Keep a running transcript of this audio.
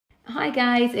Hi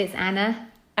guys, it's Anna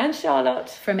and Charlotte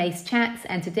from Ace Chats,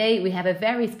 and today we have a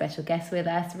very special guest with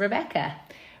us, Rebecca.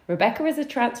 Rebecca is a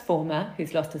transformer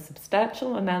who's lost a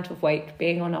substantial amount of weight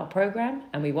being on our programme,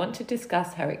 and we want to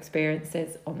discuss her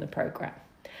experiences on the programme.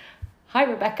 Hi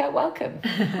Rebecca, welcome.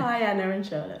 Hi Anna and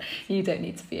Charlotte. You don't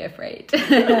need to be afraid.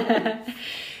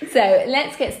 So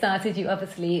let's get started. You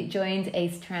obviously joined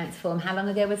Ace Transform. How long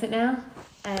ago was it now?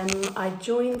 I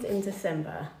joined in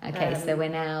December. Okay, so we're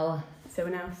now 6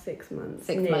 months. Months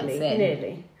in.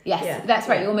 Nearly. Yes, Yeah. that's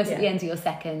right. Yeah. You're almost Yeah. at the end of your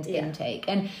second intake.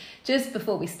 And just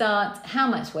before we start, how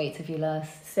much weight have you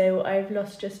lost? So I've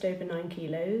lost just over 9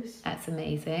 kilos. That's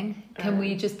amazing. Can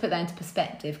we just put that into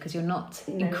perspective? Because you're not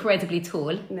No. incredibly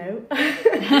tall. No. Oh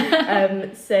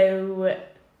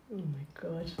my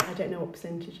God, I don't know what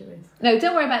percentage it is. No,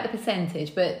 don't worry about the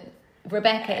percentage, but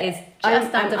Rebecca is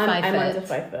just under 5 foot. I'm under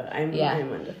 5 foot. I'm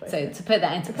under 5 foot. So to put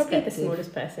that into Probably perspective. the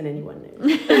smallest person anyone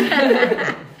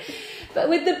knows. But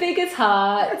with the biggest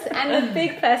heart and a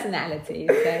big personality.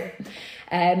 So,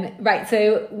 right,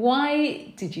 so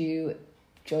why did you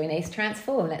join Ace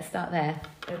Transform? Let's start there.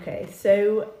 Okay,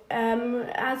 so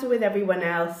as with everyone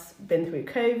else, been through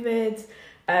COVID.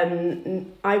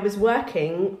 I was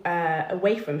working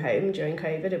away from home during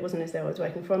COVID. It wasn't as though I was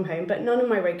working from home, but none of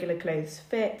my regular clothes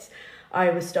fit. I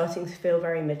was starting to feel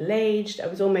very middle-aged. I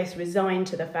was almost resigned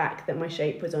to the fact that my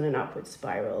shape was on an upward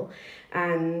spiral.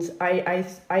 And I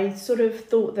sort of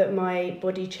thought that my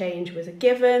body change was a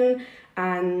given.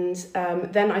 And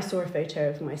then I saw a photo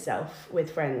of myself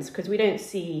with friends, because we don't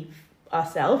see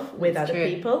ourselves with That's other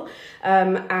true. people.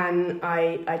 And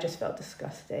I just felt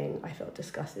disgusting. I felt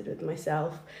disgusted with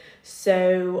myself.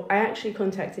 So I actually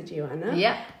contacted you, Anna.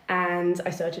 Yeah. And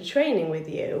I started training with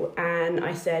you, and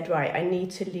I said, right, I need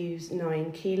to lose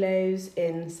 9 kilos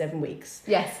in 7 weeks.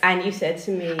 Yes. And you said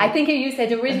to me, I think you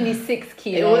said originally 6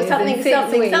 kilos. it was something in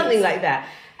 6 weeks. like that.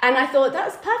 And I thought,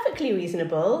 that's perfectly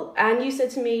reasonable. And you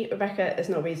said to me, Rebecca, it's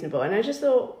not reasonable. And I just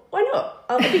thought, why not?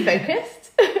 I'll be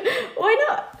focused. Why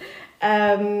not?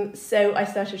 So I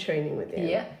started training with you.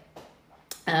 Yeah.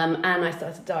 And I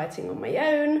started dieting on my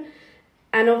own.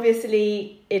 And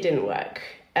obviously it didn't work.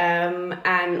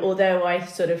 And although I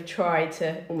sort of tried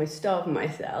to almost starve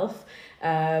myself,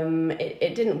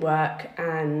 it didn't work.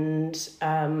 And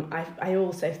I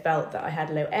also felt that I had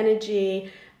low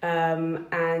energy.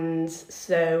 And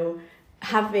so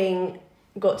having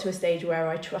got to a stage where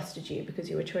I trusted you because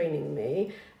you were training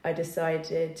me, I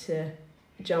decided to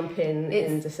jump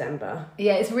in December.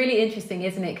 Yeah, it's really interesting,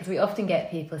 isn't it? Because we often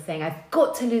get people saying, I've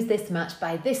got to lose this much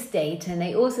by this date. And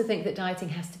they also think that dieting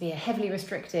has to be a heavily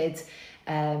restricted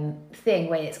thing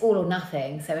where it's all or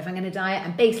nothing. So if I'm going to diet,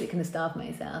 I'm basically going to starve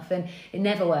myself. And it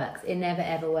never works. It never,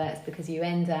 ever works, because you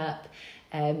end up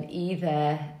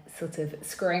either sort of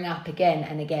screwing up again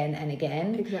and again and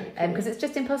again. Exactly. Because it's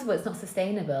just impossible. It's not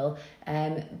sustainable.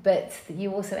 But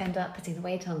you also end up putting the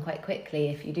weight on quite quickly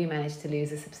if you do manage to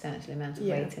lose a substantial amount of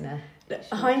weight in a...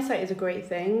 Hindsight is a great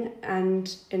thing,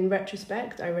 and in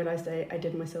retrospect I realised I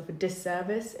did myself a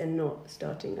disservice in not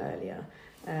starting earlier.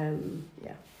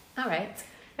 All right.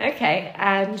 Okay,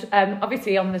 and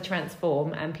obviously on the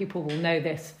Transform, and people will know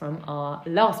this from our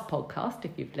last podcast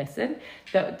if you've listened,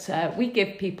 that we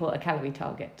give people a calorie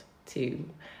target to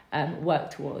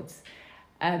work towards.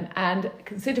 And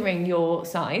considering your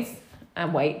size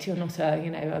and weight, you're not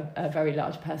a very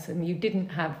large person. You didn't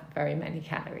have very many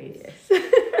calories.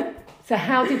 Yes. So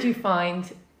how did you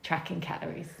find tracking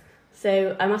calories?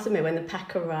 So I must admit, when the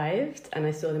pack arrived and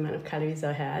I saw the amount of calories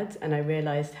I had, and I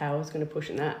realised how I was going to push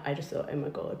on that, I just thought, oh my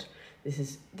God, this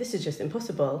is just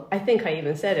impossible. I think I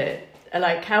even said it,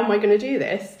 like, how am I going to do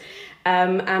this?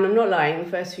 And I'm not lying, the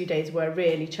first few days were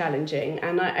really challenging,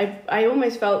 and I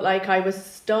almost felt like I was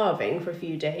starving for a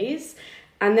few days,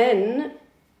 and then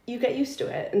you get used to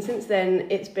it. And since then,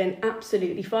 it's been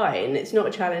absolutely fine. It's not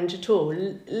a challenge at all.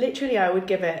 Literally, I would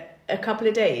give it a couple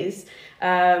of days,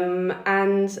 and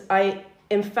I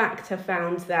in fact have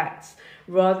found that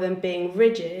rather than being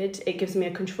rigid, it gives me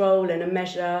a control and a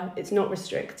measure. It's not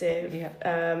restrictive.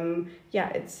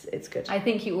 It's good. I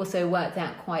think you also worked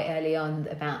out quite early on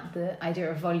about the idea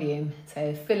of volume,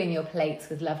 so filling your plates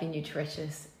with lovely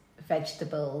nutritious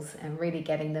vegetables and really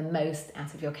getting the most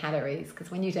out of your calories,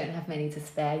 because when you don't have many to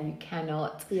spare, you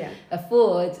cannot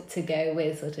afford to go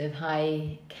with sort of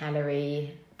high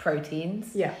calorie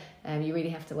proteins. You really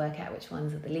have to work out which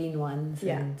ones are the lean ones.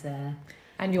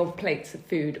 And your plates of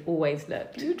food always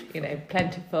looked,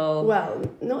 plentiful. Well,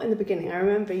 not in the beginning. I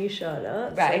remember you,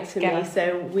 Charlotte, said to me,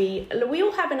 so we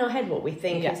all have in our head what we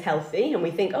think is healthy, and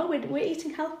we think, oh, we're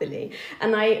eating healthily.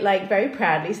 And I, very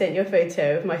proudly sent you a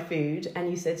photo of my food, and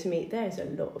you said to me, there's a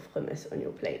lot of hummus on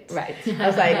your plate. Right. I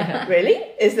was like, really?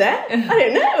 Is there? I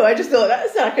don't know. I just thought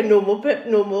that's like a normal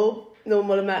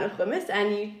amount of hummus,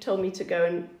 and you told me to go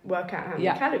and work out how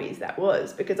many calories that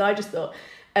was, because I just thought,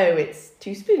 oh, it's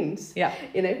 2 spoons. Yeah.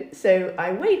 So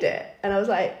I weighed it, and I was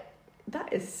like,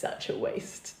 that is such a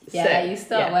waste. Yeah, you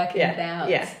start working it out.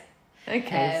 Yeah.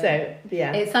 Okay,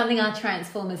 it's something our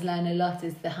transformers learn a lot,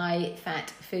 is the high fat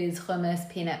foods, hummus,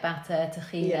 peanut butter,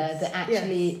 tahina, that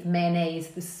actually mayonnaise,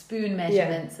 the spoon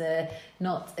measurements are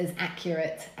not as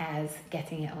accurate as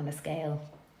getting it on a scale.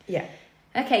 Yeah.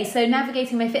 Okay, so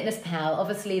navigating MyFitnessPal,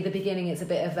 obviously the beginning it's a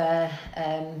bit of a,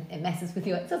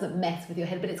 it doesn't mess with your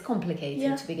head, but it's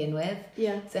complicated to begin with.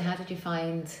 Yeah. So how did you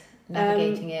find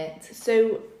navigating it?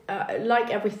 So, like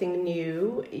everything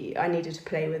new, I needed to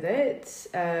play with it.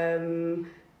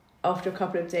 After a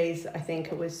couple of days, I think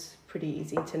it was pretty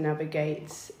easy to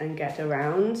navigate and get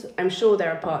around. I'm sure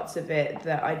there are parts of it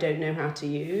that I don't know how to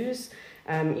use.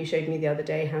 You showed me the other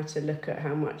day how to look at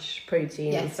how much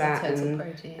protein and fat and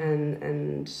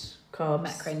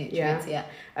carbs, macronutrients.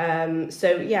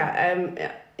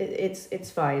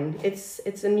 It's fine.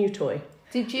 It's a new toy.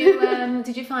 Did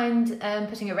you find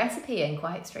putting a recipe in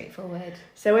quite straightforward?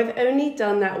 So I've only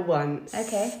done that once.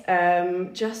 Okay.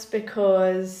 Just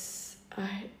because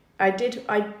I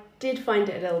did find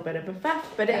it a little bit of a faff,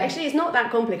 but actually it's not that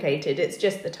complicated. It's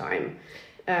just the time.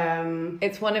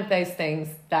 It's one of those things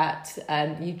that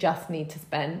you just need to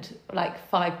spend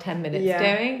 5-10 minutes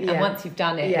doing, and once you've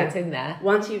done it, it's in there.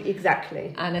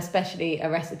 Exactly. And especially a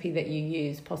recipe that you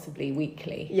use possibly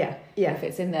weekly. Yeah. If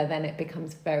it's in there, then it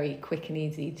becomes very quick and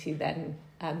easy to then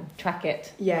track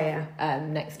it.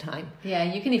 Next time. Yeah,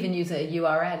 you can even use a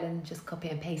URL and just copy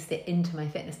and paste it into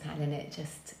MyFitnessPal, and it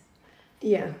just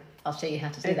I'll show you how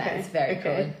to do that. It's very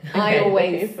cool. I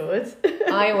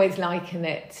always liken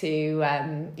it to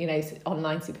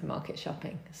online supermarket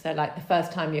shopping. So the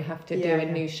first time you have to do a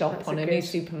new shop on a new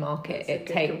supermarket, it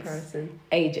takes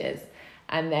ages.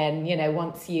 And then,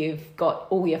 once you've got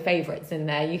all your favourites in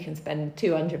there, you can spend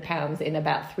 £200 in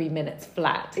about 3 minutes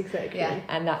flat. Exactly. Yeah.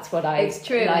 And that's what I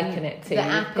liken it to. The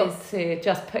app You've got to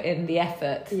just put in the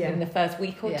effort in the first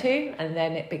week or two, and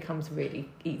then it becomes really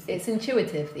easy. It's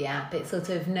intuitive, the app. It sort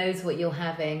of knows what you're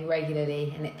having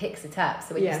regularly, and it picks it up.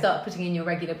 So when you start putting in your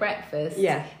regular breakfast,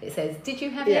 it says, did you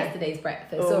have yesterday's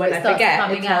breakfast? Or when I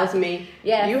forget, it tells me,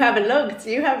 you haven't looked.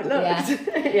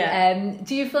 Yeah.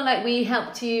 Do you feel like we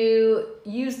helped you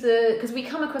use because we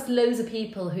come across loads of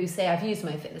people who say I've used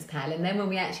MyFitnessPal, and then when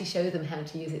we actually show them how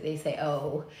to use it, they say,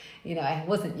 I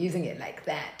wasn't using it like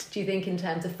that. Do you think in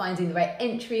terms of finding the right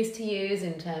entries to use,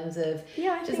 in terms of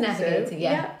just navigating?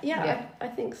 So. I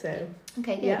think so.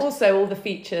 Okay, good. Yeah. Also all the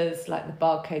features like the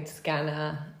barcode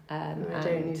scanner. I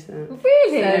don't use that.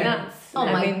 Really? So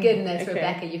my goodness,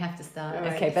 Rebecca, you have to start.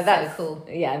 Right. Okay, but that's so cool.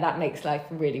 Yeah, that makes life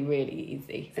really, really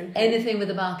easy. Okay. Anything with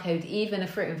a barcode, even a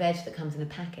fruit and veg that comes in a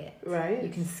packet. Right. You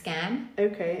can scan.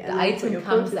 Okay. The item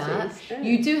comes out.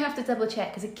 You do have to double check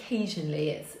because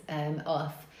occasionally it's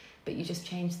off, but you just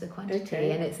change the quantity.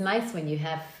 Okay. And it's nice when you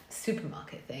have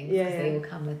supermarket things because they all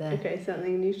come with a... Okay,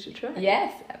 something new to try.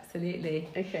 Yes, absolutely.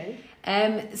 Okay.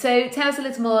 So tell us a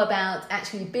little more about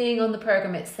actually being on the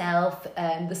programme itself,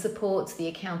 the support, the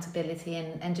accountability,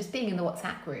 and just being in the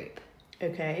WhatsApp group.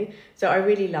 Okay, so I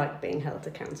really like being held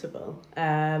accountable,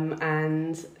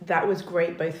 and that was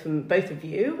great both from both of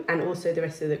you and also the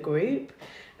rest of the group.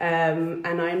 And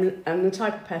I'm the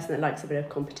type of person that likes a bit of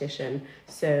competition,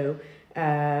 so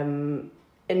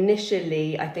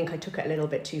initially I think I took it a little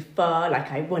bit too far.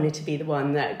 I wanted to be the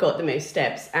one that got the most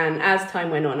steps, and as time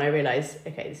went on I realised,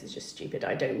 okay, this is just stupid.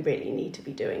 I don't really need to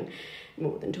be doing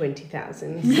more than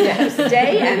 20,000 steps a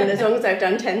day, and as long as I've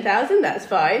done 10,000, that's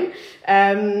fine.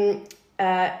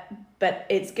 But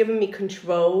it's given me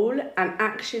control, and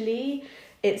actually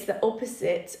it's the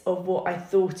opposite of what I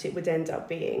thought it would end up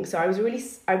being. So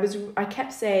I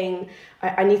kept saying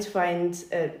I need to find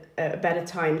a better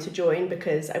time to join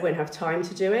because I won't have time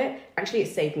to do it. Actually,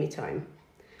 it saved me time.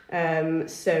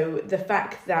 So the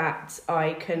fact that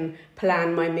I can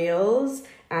plan my meals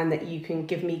and that you can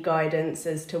give me guidance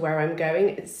as to where I'm going,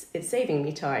 it's saving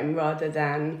me time rather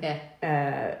than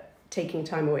taking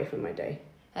time away from my day.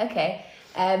 Okay.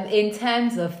 In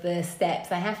terms of the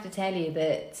steps, I have to tell you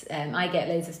that I get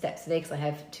loads of steps a day because I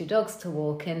have 2 dogs to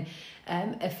walk. And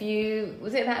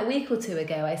about a week or 2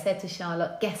 ago, I said to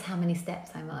Charlotte, guess how many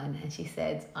steps I'm on? And she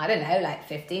said, I don't know, like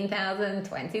 15,000,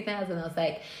 20,000. I was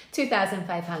like,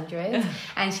 2,500.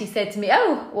 And she said to me,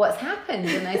 oh, what's happened?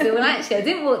 And I said, well, actually, I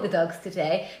didn't walk the dogs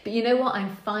today, but you know what?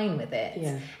 I'm fine with it.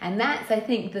 Yeah. And that's, I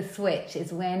think, the switch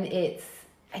is when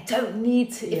I don't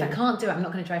need to, if I can't do it, I'm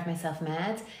not going to drive myself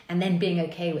mad, and then being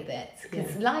okay with it,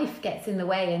 because life gets in the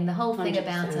way. And the whole thing 100%.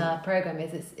 About our program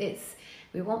is it's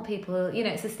we want people,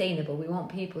 it's sustainable. We want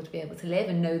people to be able to live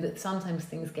and know that sometimes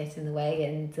things get in the way,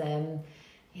 and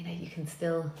you can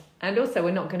still. And also,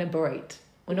 we're not going to berate.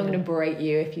 We're not going to berate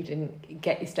you if you didn't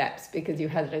get your steps because you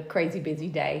had a crazy busy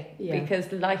day. Yeah.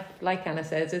 Because life, like Anna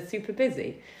says, is super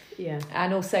busy. Yeah.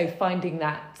 And also finding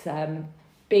that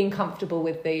being comfortable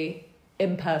with the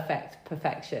imperfect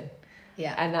perfection.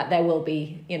 Yeah. And that there will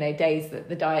be, days that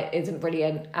the diet isn't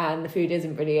brilliant and the food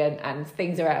isn't brilliant and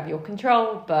things are out of your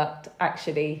control, but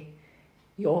actually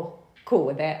you're cool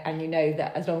with it, and you know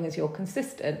that as long as you're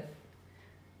consistent,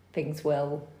 things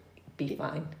will be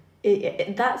fine.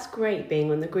 That's great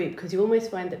being on the group, because you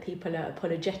almost find that people are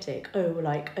apologetic. Oh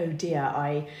dear,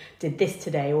 I did this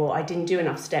today, or I didn't do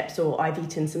enough steps, or I've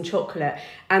eaten some chocolate.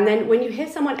 And then when you hear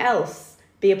someone else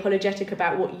be apologetic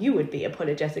about what you would be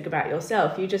apologetic about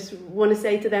yourself, you just want to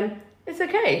say to them, it's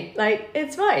okay, like,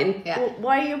 it's fine. Yeah.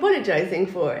 Why are you apologising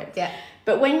for it? Yeah.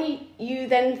 But when you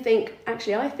then think,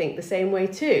 actually, I think the same way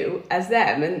too as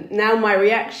them, and now my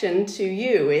reaction to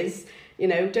you is,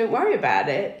 don't worry about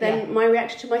it, then my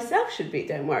reaction to myself should be,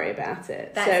 don't worry about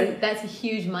it. That's a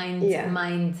huge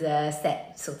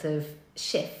mindset sort of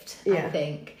shift, I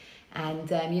think.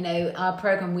 And, our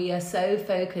program, we are so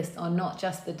focused on not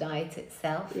just the diet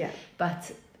itself,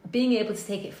 but being able to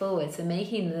take it forward. So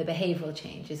making the behavioural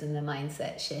changes and the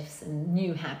mindset shifts and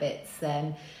new habits.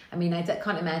 I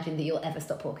can't imagine that you'll ever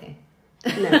stop walking.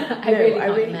 No, I really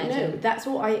can't imagine. No, that's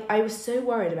what I was so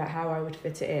worried about how I would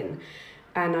fit it in.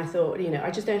 And I thought,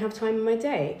 I just don't have time in my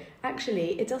day.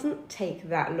 Actually, it doesn't take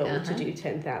that long to do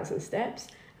 10,000 steps.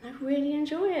 I really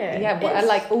enjoy it. Yeah, but I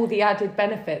like all the added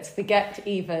benefits. Forget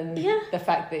even the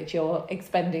fact that you're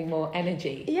expending more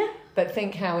energy. Yeah. But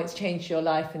think how it's changed your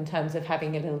life in terms of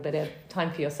having a little bit of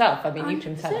time for yourself. You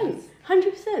can tell us.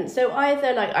 100%. So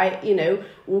either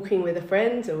walking with a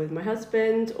friend or with my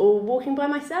husband, or walking by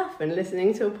myself and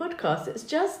listening to a podcast. It's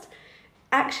just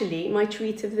actually my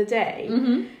treat of the day.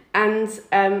 Mm-hmm. And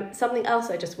something else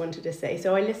I just wanted to say.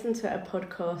 So I listened to a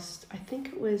podcast, I think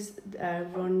it was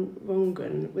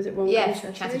Rongan. Was it Rongan? Yes,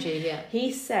 Chatterjee, yeah.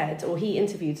 He said, or he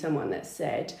interviewed someone that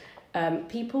said,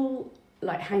 people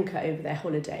hanker over their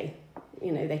holiday.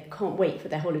 They can't wait for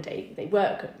their holiday. They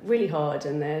work really hard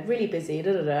and they're really busy,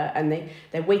 and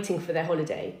they're waiting for their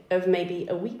holiday of maybe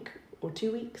a week or 2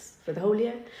 weeks for the whole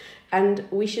year. And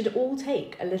we should all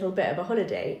take a little bit of a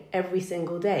holiday every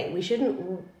single day. We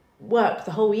shouldn't work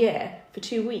the whole year for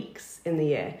 2 weeks in the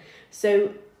year.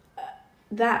 So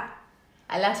that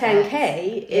I love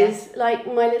 10k is like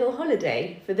my little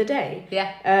holiday for the day.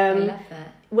 Yeah, I love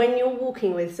that. When you're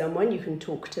walking with someone, you can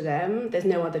talk to them. There's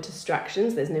no other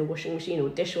distractions. There's no washing machine or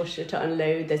dishwasher to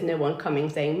unload. There's no one coming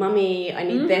saying, Mummy, I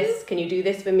need this. Can you do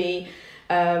this for me?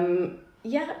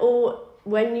 Or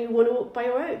when you want to walk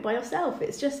by yourself,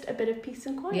 it's just a bit of peace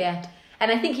and quiet. Yeah. And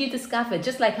I think you discovered,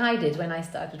 just like I did when I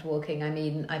started walking,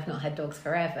 I've not had dogs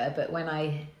forever, but when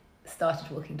I started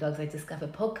walking dogs, I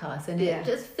discovered podcasts, and it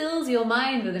just fills your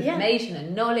mind with information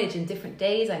and knowledge, and different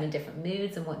days I'm in different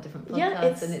moods and want different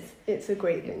podcasts, and it's a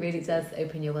great thing. It really does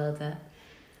open your world up.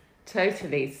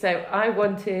 Totally. So I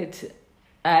wanted,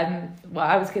 I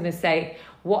was going to say,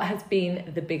 what has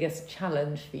been the biggest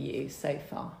challenge for you so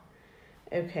far?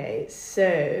 Okay,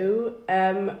 so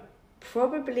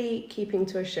probably keeping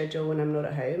to a schedule when I'm not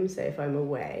at home, so if I'm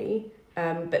away,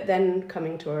 but then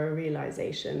coming to a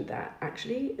realisation that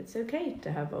actually it's okay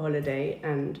to have a holiday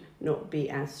and not be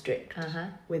as strict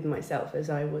with myself as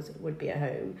I would be at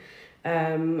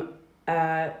home.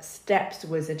 Steps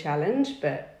was a challenge,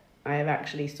 but I have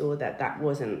actually saw that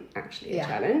wasn't actually a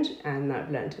challenge, and I've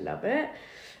learned to love it.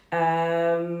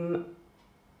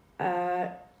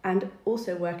 And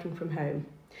also working from home.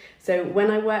 So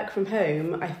when I work from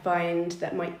home, I find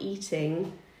that my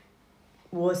eating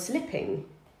was slipping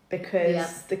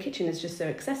because the kitchen is just so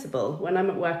accessible. When I'm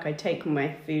at work, I take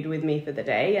my food with me for the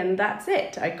day, and that's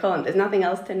it. There's nothing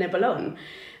else to nibble on.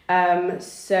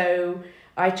 So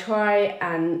I try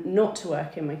and not to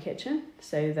work in my kitchen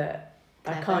so that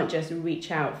I can't just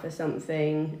reach out for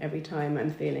something every time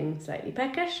I'm feeling slightly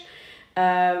peckish.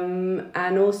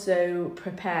 And also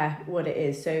prepare what it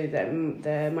is, so that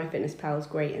the MyFitnessPal is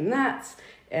great in that.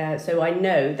 So I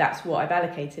know that's what I've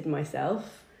allocated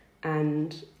myself,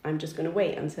 and I'm just going to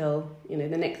wait until, the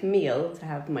next meal to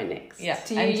have my next. Yeah.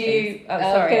 Do I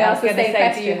was going to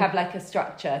say, do you have like a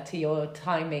structure to your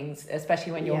timings,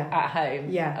 especially when you're at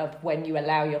home, of when you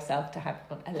allow yourself to have,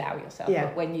 not allow yourself,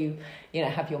 but when you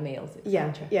have your meals,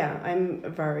 etc. Yeah, I'm a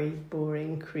very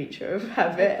boring creature of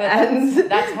habit. But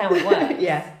and that's how it works.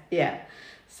 Yeah.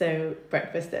 So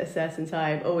breakfast at a certain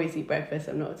time, always eat breakfast.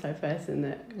 I'm not the type of person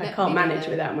that I can't manage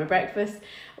without my breakfast.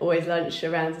 Always lunch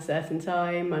around a certain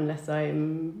time, unless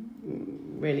I'm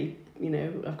really,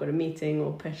 I've got a meeting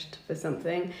or pushed for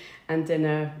something, and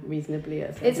dinner reasonably at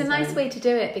a certain It's a nice time. way to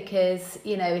do it because,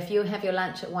 if you have your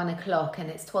lunch at 1:00 and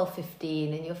it's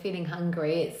 12:15 and you're feeling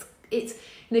hungry, it's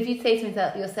if you say to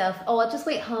yourself, I'll just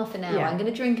wait half an hour, I'm going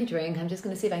to drink a drink, I'm just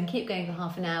going to see if I can keep going for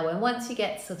half an hour, and once you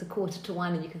get sort of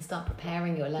 1:45 and you can start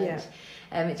preparing your lunch,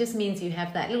 it just means you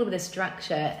have that little bit of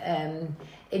structure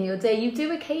in your day. You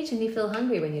do occasionally feel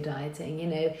hungry when you're dieting,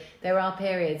 there are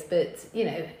periods, but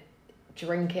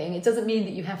drinking, it doesn't mean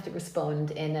that you have to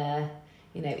respond in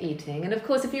eating. And of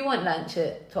course, if you want lunch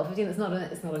at 12:15,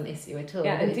 it's not an issue at all.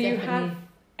 Yeah, but and do you have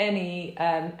any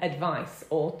advice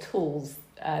or tools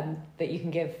that you can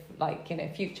give, like,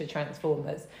 future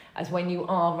transformers, as when you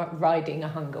are riding a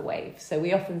hunger wave? So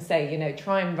we often say,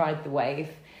 try and ride the wave.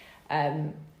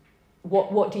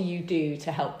 What do you do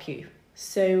to help you?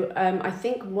 So I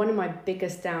think one of my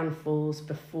biggest downfalls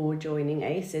before joining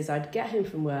ACE is I'd get home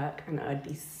from work and I'd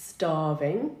be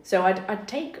starving. So I'd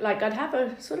have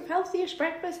a sort of healthy-ish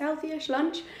breakfast, healthy-ish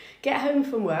lunch, get home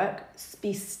from work,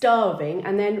 be starving,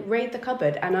 and then raid the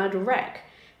cupboard, and I'd wreck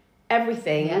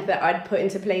everything that I'd put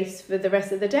into place for the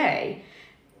rest of the day,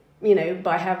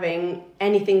 by having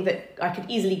anything that I could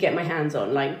easily get my hands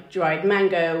on, like dried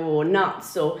mango or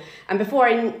nuts, and before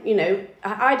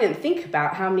I didn't think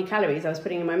about how many calories I was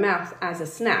putting in my mouth as a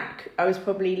snack. I was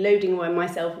probably loading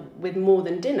myself with more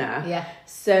than dinner. Yeah.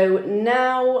 So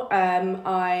now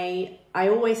I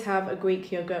always have a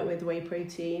Greek yogurt with whey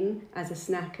protein as a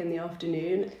snack in the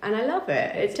afternoon, and I love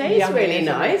it. It tastes really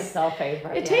nice. It's our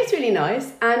favourite. It tastes really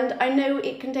nice, and I know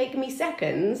it can take me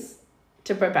seconds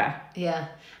to prepare. Yeah.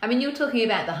 I mean, you're talking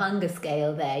about the hunger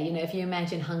scale there. If you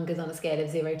imagine hunger's on a scale of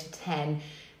 0 to 10,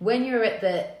 when you're at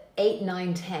the 8,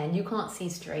 9, 10, you can't see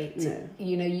straight. No.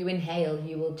 You inhale,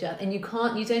 you will just, and you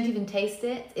don't even taste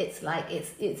it. It's like,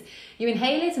 you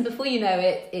inhale it and before you know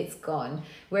it, it's gone.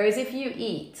 Whereas if you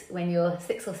eat when you're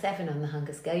 6 or 7 on the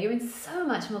hunger scale, you're in so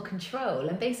much more control.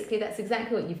 And basically that's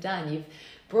exactly what you've done. You've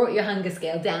brought your hunger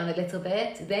scale down a little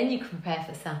bit, then you can prepare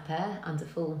for supper under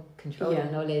full control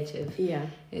and knowledge of. Yeah.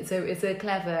 It's a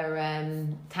clever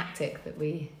tactic that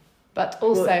we. But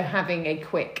also having a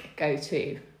quick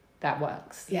go-to that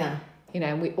works. Yeah.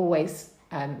 And we always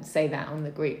say that on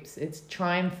the groups. It's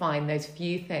try and find those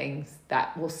few things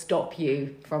that will stop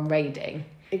you from raiding.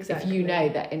 Exactly. If you know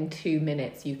that in 2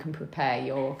 minutes you can prepare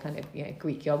your kind of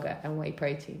Greek yogurt and whey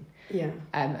protein. Yeah.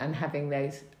 And having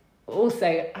those.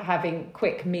 Also having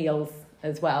quick meals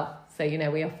as well. So,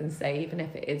 we often say, even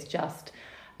if it is just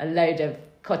a load of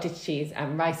cottage cheese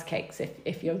and rice cakes,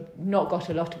 if you've not got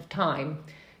a lot of time,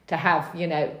 to have,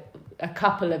 a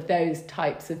couple of those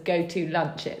types of go-to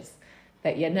lunches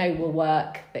that will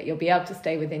work, that you'll be able to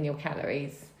stay within your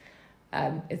calories,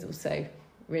 is also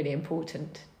really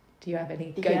important. Do you have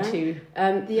any go-to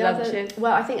lunches?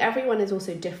 I think everyone is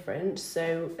also different.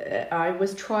 So I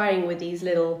was trying with these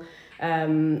little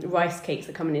rice cakes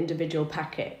that come in individual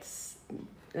packets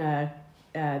that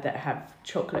have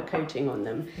chocolate coating on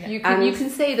them. Yeah. You can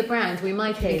say the brand. We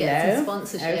might even get some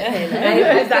sponsorship.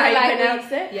 Okay. Is that how you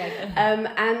pronounce it?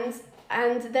 Yeah.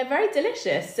 And they're very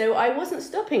delicious. So I wasn't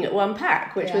stopping at one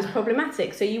pack, which was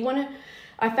problematic. So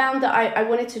I found that I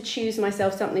wanted to choose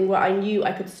myself something where I knew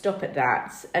I could stop at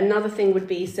that. Another thing would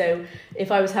be, so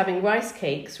if I was having rice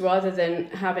cakes, rather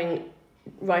than having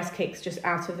rice cakes just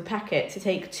out of the packet, to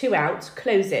take 2 out,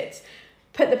 close it,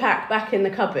 put the pack back in the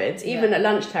cupboard, even at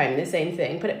lunchtime, the same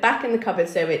thing, put it back in the cupboard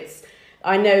so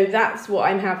I know that's what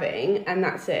I'm having and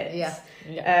that's it.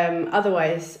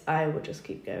 Otherwise I will just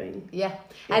keep going.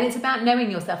 And it's about knowing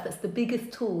yourself. That's the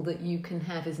biggest tool that you can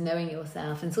have, is knowing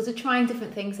yourself and sort of trying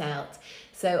different things out.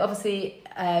 So obviously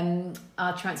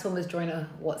our Transformers join a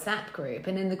WhatsApp group,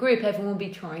 and in the group everyone will be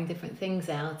trying different things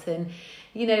out. And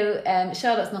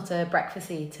Charlotte's not a breakfast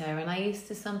eater, and I used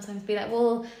to sometimes be like,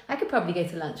 well, I could probably go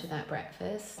to lunch without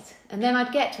breakfast, and then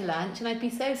I'd get to lunch and I'd be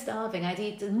so starving I'd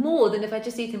eat more than if I'd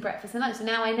just eaten breakfast and lunch. So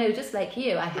now I know, just like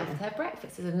you, I have to have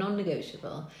breakfast as a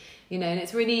non-negotiable, and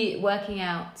it's really working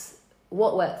out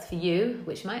what works for you,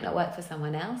 which might not work for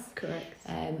someone else. Correct.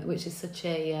 Which is such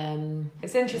a...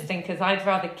 It's interesting because I'd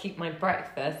rather keep my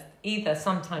breakfast either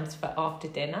sometimes for after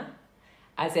dinner,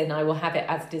 as in I will have it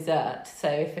as dessert. So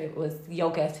if it was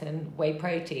yogurt and whey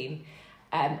protein,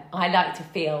 I like to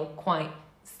feel quite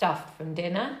stuffed from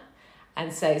dinner.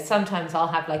 And so sometimes I'll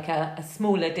have like a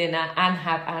smaller dinner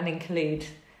and include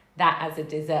that as a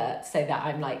dessert, so that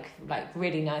I'm like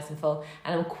really nice and full.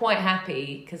 And I'm quite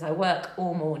happy because I work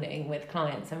all morning with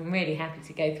clients. I'm really happy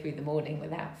to go through the morning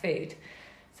without food.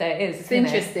 So it's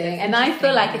interesting. And I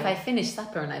feel like if I finish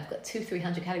supper and I've got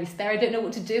 200-300 calories spare, I don't know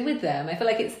what to do with them. I feel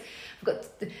like I've got,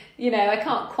 I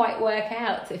can't quite work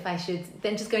out if I should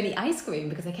then just go and eat ice cream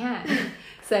because I can.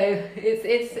 So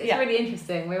it's really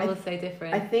interesting. We're all so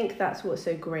different. I think that's what's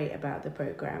so great about the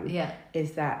program. Yeah.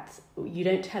 Is that you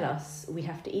don't tell us we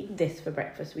have to eat this for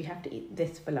breakfast, we have to eat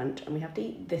this for lunch, and we have to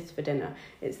eat this for dinner.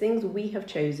 It's things we have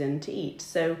chosen to eat.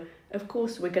 So of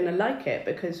course we're going to like it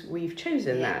because we've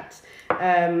chosen that.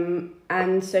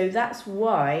 And so that's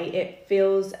why it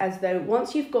feels as though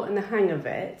once you've gotten the hang of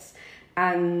it,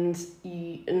 and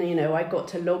I got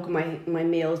to log my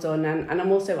meals on, and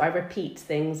I repeat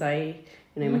things.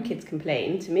 My kids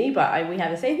complain to me, but we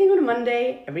have the same thing on a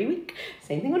Monday every week,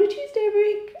 same thing on a Tuesday every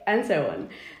week, and so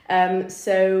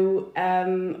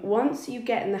on. Once you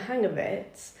get in the hang of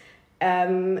it,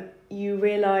 you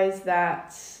realise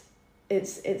that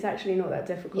it's actually not that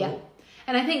difficult. Yeah.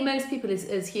 And I think most people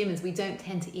as humans, we don't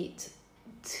tend to eat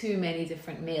too many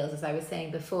different meals, as I was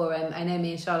saying before. I know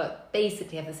me and Charlotte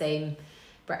basically have the same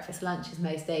breakfast, lunches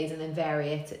most days, and then vary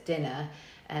it at dinner.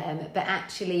 But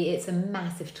actually, it's a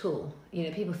massive tool.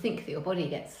 People think that your body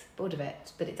gets bored of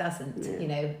it, but it doesn't.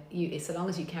 Yeah. So long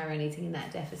as you carry on eating in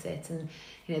that deficit and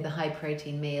the high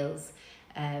protein meals,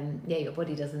 your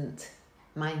body doesn't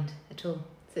mind at all.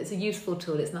 So it's a useful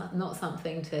tool. It's not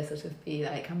something to sort of be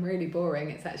like, I'm really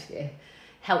boring. It's actually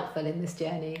helpful in this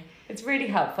journey. It's really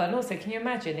helpful. And also, can you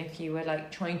imagine if you were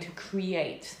like trying to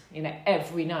create,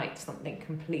 every night something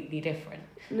completely different?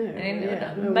 No.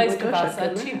 Most of us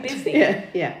are too busy.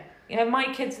 Yeah.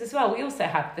 My kids as well, we also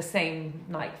have the same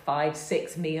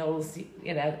 5-6 meals,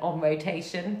 on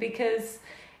rotation, because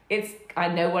I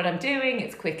know what I'm doing,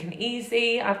 it's quick and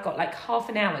easy. I've got half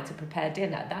an hour to prepare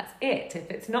dinner. That's it.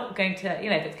 If it's not going to,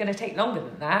 if it's going to take longer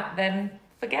than that, then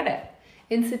forget it.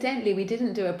 Incidentally, we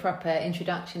didn't do a proper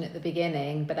introduction at the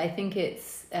beginning, but I think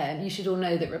it's, you should all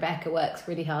know that Rebecca works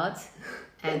really hard.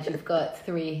 And you've got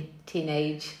 3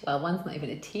 teenage, well, one's not even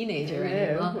a teenager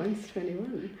anymore. One's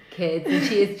 21. Kids, and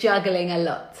she is juggling a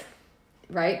lot.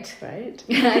 Right. I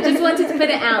just wanted to put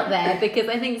it out there because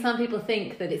I think some people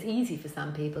think that it's easy for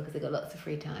some people because they've got lots of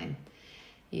free time.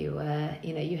 You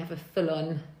have a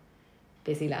full-on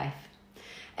busy life.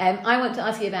 I want to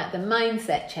ask you about the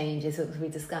mindset changes that we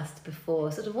discussed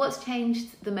before. Sort of what's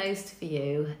changed the most for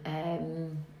you?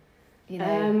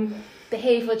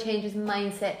 Behavioural changes,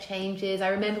 mindset changes. I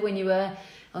remember when you were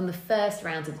on the first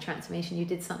round of the transformation, you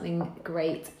did something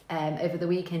great over the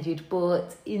weekend. You'd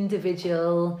bought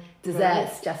individual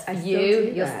desserts just for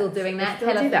you. You're still doing that. Tell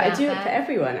us about that. I do it for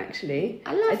everyone, actually.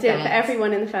 I love I do it for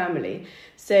everyone in the family.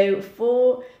 So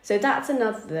that's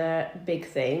another big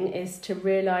thing, is to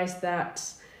realise that,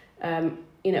 on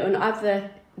other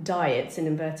diets, in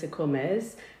inverted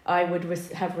commas, I would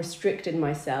have restricted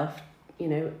myself,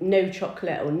 no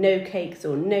chocolate or no cakes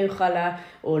or no challah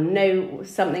or no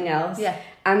something else. Yeah.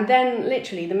 And then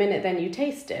literally the minute then you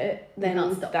taste it, then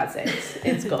that's it.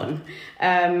 It's gone.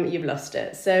 You've lost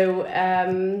it. So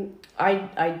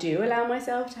I do allow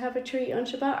myself to have a treat on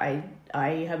Shabbat. I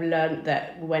have learned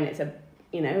that when it's a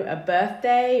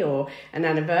birthday or an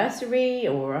anniversary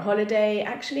or a holiday,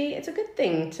 actually it's a good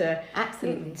thing to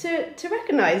absolutely to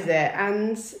recognise it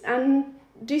and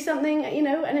do something,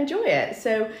 and enjoy it.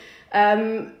 So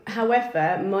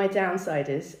however, my downside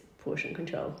is portion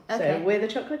control. Okay. So with a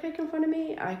chocolate cake in front of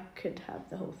me, I could have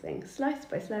the whole thing, slice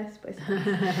by slice by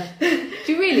slice.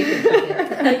 Do you really think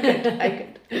that? I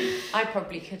could. I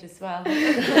probably could as well.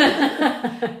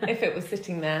 If it was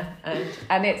sitting there,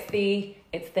 and it's the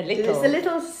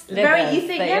little very, you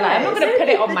think, I'm not going to put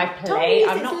it on my plate.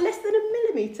 I'm not less than a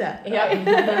millimetre. Yeah.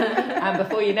 And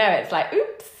before you know it, it's like,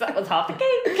 oops, that was half a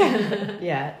cake.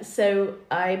 Yeah. So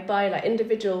I buy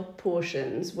individual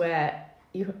portions where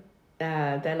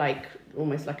they're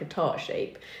almost like a tart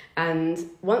shape, and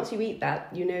once you eat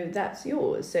that, that's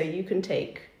yours. So you can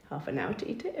take half an hour to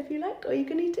eat it if you like, or you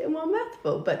can eat it in one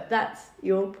mouthful, but that's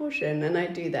your portion, and I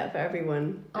do that for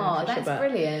everyone. Oh, that's Shabbat.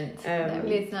 Brilliant. That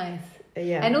really is nice.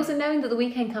 Yeah. And also knowing that the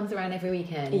weekend comes around every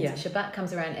weekend. Yeah. Shabbat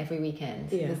comes around every weekend.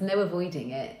 Yeah. There's no avoiding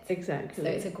it. Exactly. So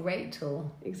it's a great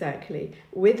tool. Exactly.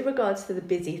 With regards to the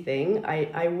busy thing,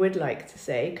 I would like to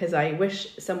say, because I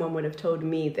wish someone would have told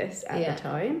me this at the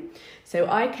time. So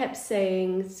I kept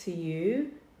saying to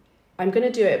you, I'm going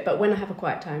to do it, but when I have a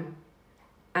quiet time.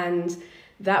 And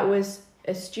that was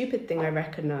a stupid thing I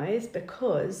recognised,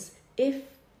 because if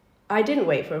I didn't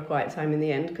wait for a quiet time in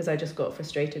the end, because I just got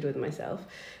frustrated with myself.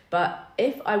 But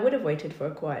if I would have waited for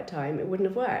a quiet time, it wouldn't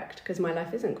have worked, because my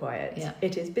life isn't quiet. Yeah.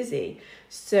 It is busy.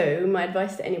 So my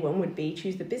advice to anyone would be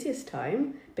choose the busiest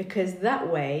time, because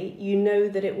that way you know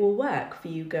that it will work for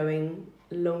you going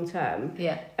long term.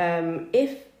 Yeah.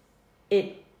 If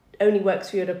it only works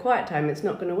for you at a quiet time, it's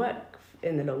not going to work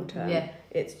in the long term. Yeah.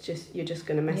 It's just, you're just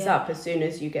going to mess up as soon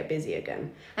as you get busy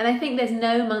again. And I think there's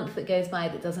no month that goes by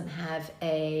that doesn't have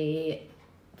a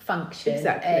function,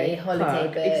 Exactly. a holiday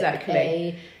book,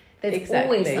 Exactly. There's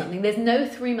always something. There's no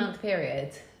 3-month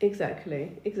period.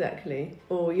 Exactly.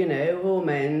 Or,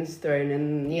 hormones thrown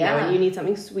in, you know, and you need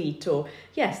something sweet, or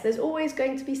yes, there's always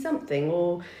going to be something,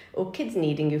 or kids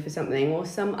needing you for something, or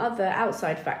some other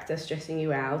outside factor stressing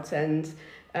you out, and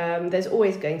there's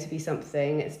always going to be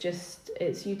something.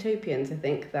 It's utopian to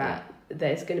think that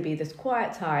there's going to be this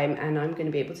quiet time and I'm going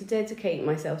to be able to dedicate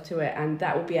myself to it, and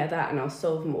that will be at that, and I'll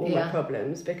solve all my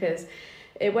problems, because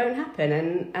it won't happen,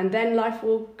 and then life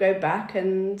will go back,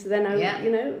 and then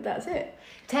that's it.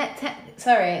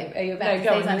 Sorry, are you about to say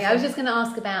on, something? I was just going to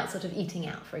ask about sort of eating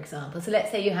out, for example. So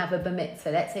let's say you have a bar mitzvah.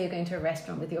 Let's say you're going to a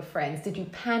restaurant with your friends. Did you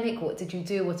panic? What did you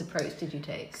do? What approach did you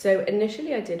take? So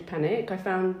initially I did panic. I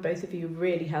found both of you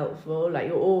really helpful. Like,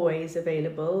 you're always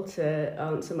available to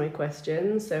answer my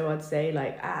questions. So I'd say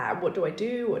what do I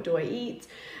do? What do I eat?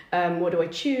 What do I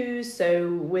choose? So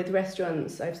with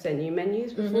restaurants, I've sent you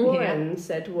menus before and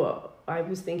said what I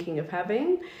was thinking of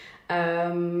having.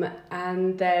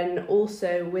 And then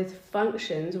also with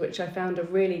functions, which I found a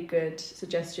really good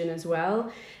suggestion as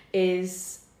well,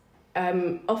 is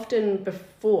often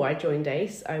before I joined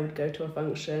ACE, I would go to a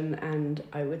function and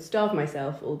I would starve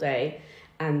myself all day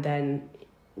and then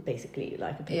basically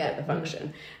like a pig at the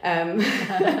function.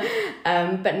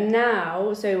 But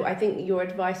now, so I think your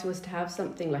advice was to have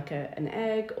something like an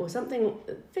egg or something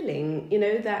filling,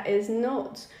 that is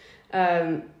not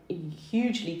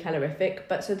hugely calorific,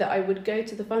 but so that I would go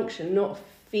to the function not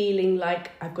feeling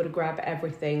like I've got to grab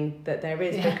everything that there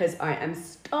is because I am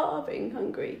starving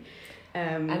hungry.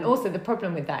 And also the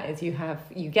problem with that is you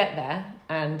get there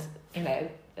and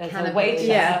there's a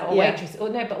Waitress waitress,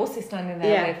 but also standing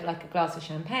there with like a glass of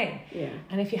champagne. Yeah.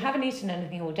 And if you haven't eaten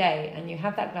anything all day and you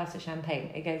have that glass of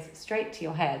champagne, it goes straight to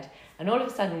your head, and all of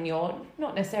a sudden you're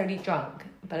not necessarily drunk,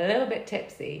 but a little bit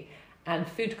tipsy, and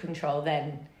food control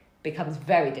then becomes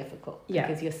very difficult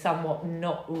because you're somewhat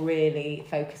not really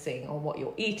focusing on what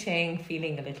you're eating,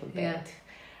 feeling a little bit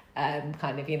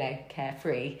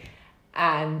carefree.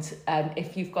 And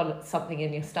if you've got something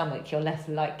in your stomach, you're less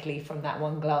likely from that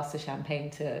one glass of champagne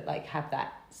to have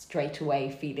that straight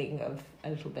away feeling of a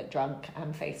little bit drunk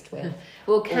and faced with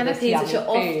canapes, which are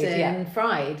often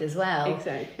fried as well.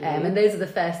 Exactly. And those are the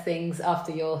first things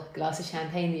after your glass of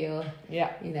champagne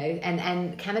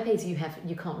and canapes you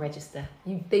can't register.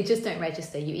 They just don't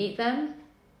register. You eat them,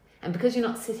 and because you're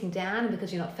not sitting down and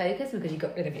because you're not focused and because you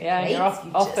got rid of your plates,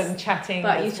 you're often chatting.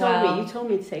 But you told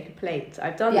me to take a plate.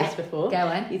 I've done this before. Go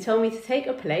on. You told me to take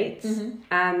a plate,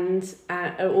 and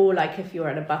or like if you're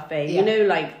at a buffet,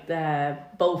 like the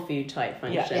bowl food type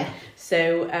function. Yeah.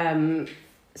 So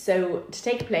to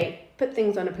take a plate, put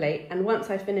things on a plate, and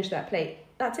once I finish that plate,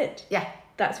 that's it. Yeah.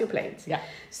 That's your plate. Yeah.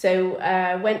 So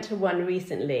went to one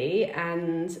recently,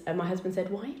 and my husband said,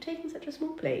 "Why are you taking such a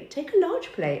small plate? Take a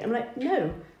large plate." I'm like,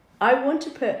 "No, I want to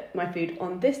put my food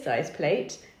on this size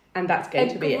plate, and that's going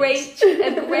to be a great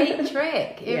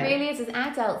trick. It really is. As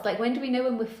adults, when do we know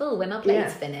when we're full? When our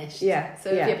plate's finished. Yeah.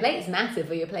 So if your plate's massive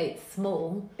or your plate's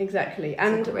small. Exactly.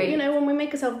 And when we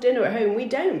make ourselves dinner at home, we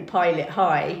don't pile it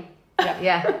high.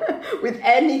 With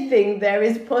anything there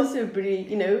is possibly,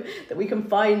 that we can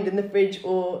find in the fridge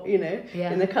or,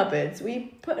 in the cupboards.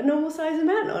 We put a normal size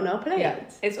amount on our plate. Yeah.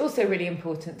 It's also really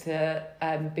important to,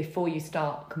 before you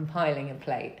start compiling a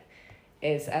plate,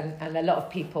 and a lot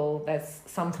of people, there's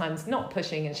sometimes not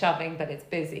pushing and shoving, but it's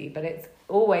busy, but it's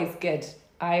always good.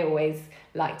 I always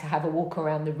like to have a walk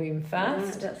around the room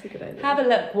first. That's a good idea. Have a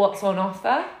look what's on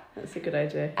offer. That's a good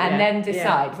idea. And then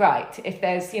decide, right, if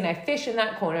there's, fish in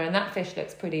that corner and that fish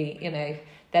looks pretty,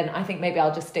 then I think maybe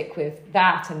I'll just stick with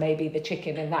that and maybe the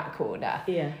chicken in that corner.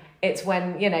 Yeah. It's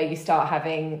when, you start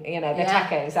having, the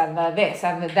tacos and the this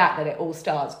and the that it all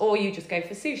starts. Or you just go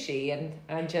for sushi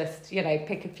and just,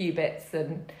 pick a few bits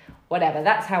whatever.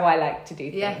 That's how I like to do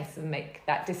things, Yeah. and make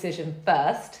that decision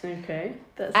first, Okay.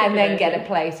 That's and then idea. get a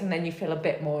plate, and then you feel a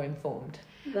bit more informed.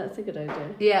 That's a good idea.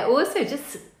 Yeah, also just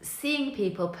seeing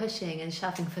people pushing and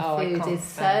shoving for Oh, I food can't is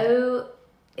stand so...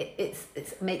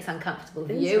 It makes uncomfortable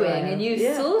Israel. viewing, and you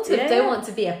Yeah. sort of Yeah. don't want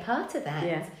to be a part of that.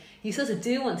 Yeah. You sort of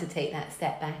do want to take that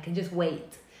step back and just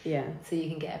wait Yeah. so you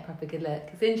can get a proper good look.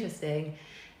 It's interesting.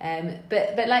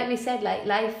 But like we said, like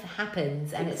life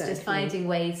happens, and it's just Exactly. finding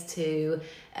ways to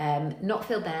not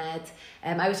feel bad.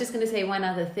 I was just going to say one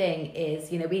other thing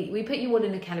is, you know, we put you all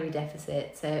in a calorie deficit.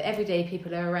 So every day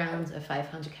people are around a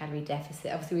 500 calorie deficit.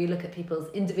 Obviously we look at people's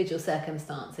individual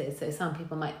circumstances. So some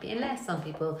people might be in less, some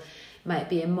people might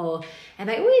be in more. And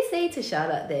I always say to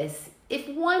Charlotte this: if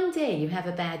one day you have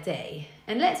a bad day,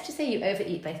 and let's just say you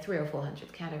overeat by 300 or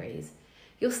 400 calories,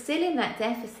 you're still in that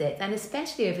deficit, and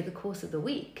especially over the course of the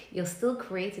week, you're still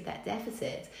created that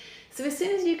deficit. So as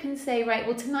soon as you can say, right,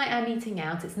 well, tonight I'm eating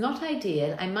out, it's not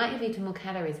ideal, I might have eaten more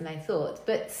calories than I thought,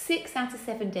 but 6 out of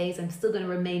 7 days I'm still going to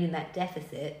remain in that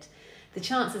deficit, the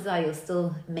chances are you'll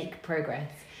still make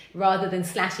progress, rather than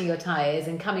slashing your tires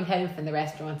and coming home from the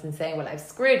restaurant and saying, well, I've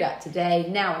screwed up today,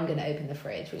 now I'm going to open the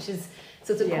fridge, which is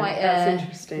sort of quite... that's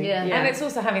interesting. Yeah. And it's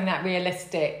also having that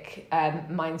realistic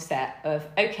mindset of,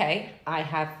 okay, I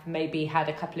have maybe had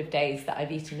a couple of days that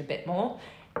I've eaten a bit more.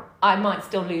 I might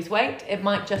still lose weight. It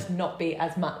might just not be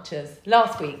as much as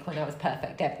last week when I was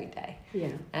perfect every day.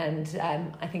 Yeah. And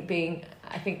I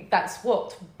think that's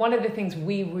what one of the things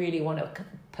we really want to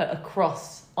put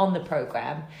across on the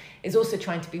program is also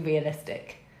trying to be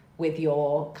realistic with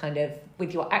your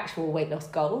actual weight loss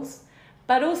goals,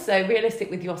 but also realistic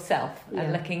with yourself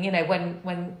and looking, you know,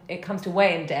 when it comes to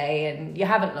weigh-in day and you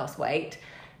haven't lost weight,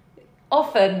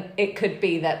 often it could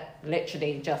be that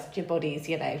literally just your body's,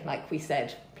 you know, like we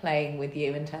said, playing with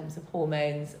you in terms of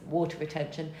hormones, water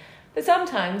retention. But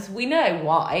sometimes we know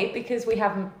why, because we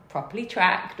haven't properly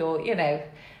tracked, or, you know,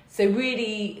 so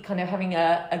really kind of having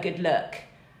a good look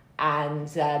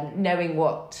and knowing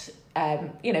what,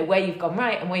 you know, where you've gone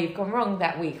right and where you've gone wrong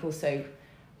that week also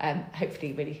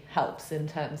hopefully really helps in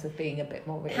terms of being a bit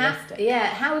more realistic.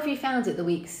 How have you found it, the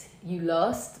weeks you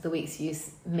lost, the weeks you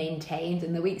maintained,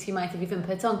 and the weeks you might have even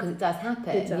put on, because it does happen.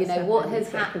 It does you know, happen, what has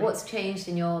exactly. what's changed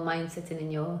in your mindset and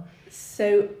in your...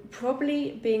 So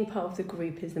probably being part of the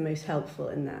group is the most helpful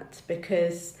in that,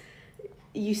 because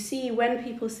you see when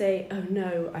people say, oh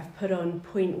no, I've put on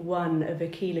 0.1 of a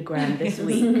kilogram this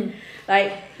week,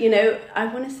 like, you know, I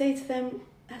want to say to them,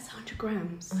 that's 100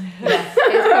 grams. Yes,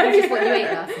 it's probably just what you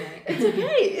ate last night. It's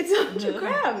okay, it's 100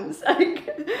 grams.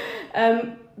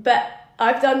 But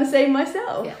I've done the same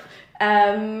myself. Yeah.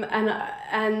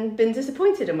 And been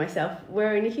disappointed in myself.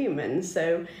 We're only human,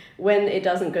 so when it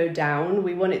doesn't go down,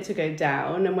 we want it to go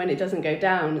down, and when it doesn't go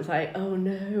down, it's like, oh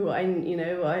no,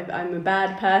 I'm a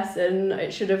bad person.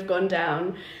 It should have gone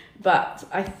down. But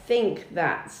I think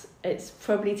that it's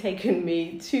probably taken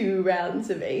me 2 rounds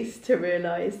of ACE to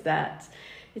realise that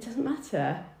it doesn't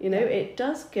matter. You know, it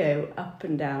does go up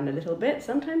and down a little bit.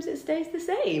 Sometimes it stays the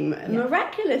same,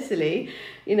 miraculously.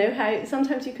 You know, how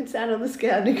sometimes you can stand on the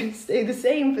scale and it can stay the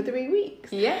same for 3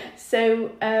 weeks. Yeah.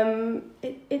 So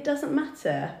it doesn't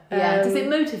matter. Yeah. Does it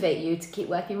motivate you to keep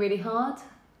working really hard?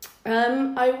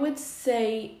 I would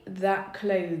say that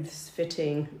clothes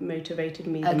fitting motivated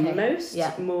me the most,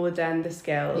 more than the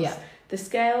scales. Yeah. The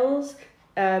scales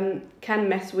can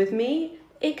mess with me.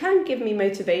 It can give me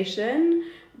motivation,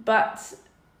 but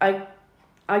I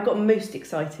got most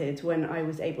excited when I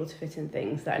was able to fit in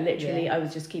things that literally I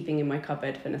was just keeping in my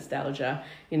cupboard for nostalgia,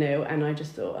 you know, and I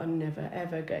just thought, I'm never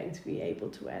ever going to be able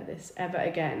to wear this ever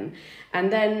again.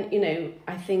 And then, you know,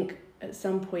 I think at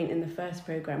some point in the first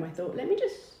program I thought, let me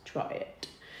just try it.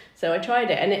 So I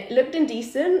tried it and it looked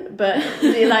indecent, but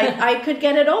like I could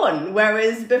get it on,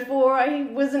 whereas before I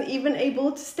wasn't even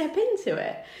able to step into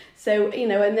it. So, you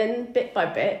know, and then bit by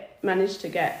bit managed to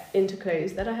get into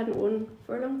clothes that I hadn't worn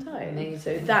for a long time.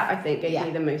 Amazing. So that I think gave me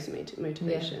the most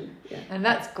motivation. Yeah. And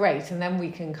that's great. And then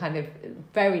we can kind of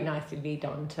very nicely lead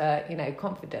on to, you know,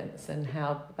 confidence and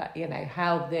how that, you know,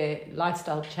 how the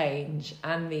lifestyle change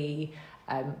and the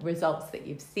results that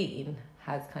you've seen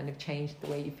has kind of changed the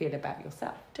way you feel about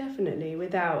yourself. Definitely,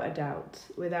 without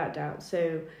doubt.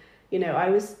 So, you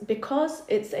know, because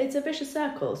it's a vicious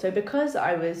circle. So because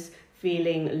I was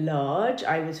feeling large,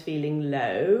 I was feeling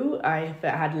low, I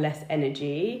had less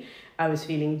energy, I was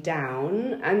feeling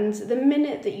down. And the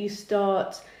minute that you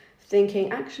start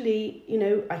thinking, actually, you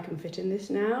know, I can fit in this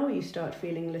now, you start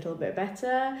feeling a little bit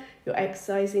better, you're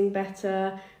exercising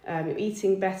better, you're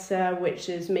eating better, which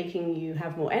is making you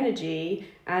have more energy.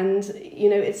 And,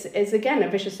 you know, it's again a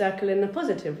vicious circle in a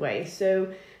positive way.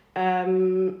 So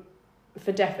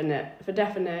for definite,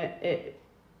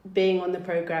 being on the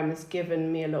program has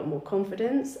given me a lot more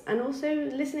confidence, and also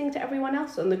listening to everyone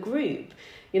else on the group,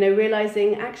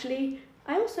 realizing actually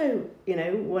I also,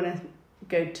 want to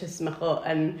go to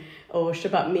smachot or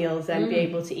Shabbat meals and be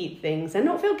able to eat things and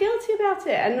not feel guilty about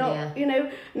it, and not,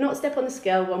 not step on the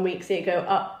scale one week, see it go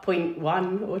up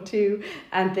 0.1 or 2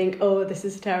 and think, oh, this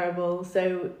is terrible.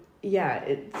 So yeah,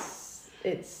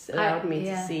 it's allowed me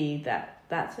to see that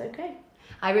that's okay.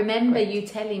 I remember you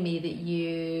telling me that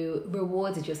you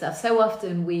rewarded yourself. So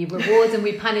often we reward and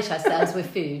we punish ourselves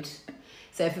with food.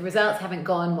 So if the results haven't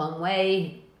gone one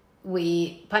way,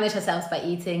 we punish ourselves by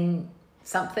eating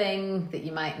something that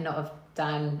you might not have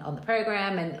done on the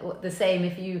program. And the same,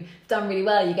 if you've done really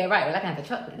well, you go, right, well, I can have a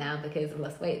chocolate now because I've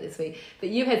lost weight this week. But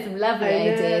you've had some lovely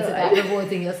ideas about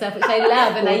rewarding yourself, which I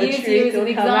love, and I use you as an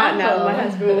example. Now my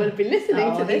husband will be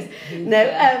listening to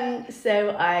this.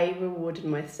 So I rewarded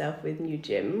myself with new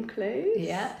gym clothes.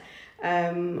 Yeah.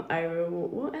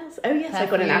 What else? Oh yes, Perfume. I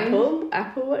got an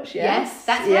Apple Watch. Yes,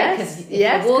 that's right.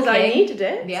 Because I needed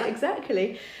it. Yeah,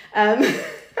 exactly.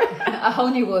 A whole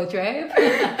new wardrobe.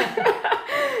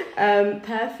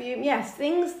 Perfume, yes,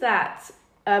 things that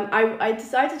I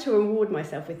decided to reward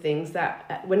myself with things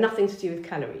that were nothing to do with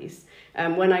calories.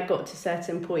 When I got to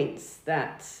certain points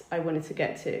that I wanted to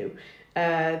get to,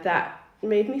 that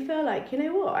made me feel like, you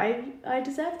know what, I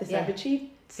deserve this. I've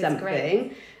achieved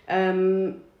something.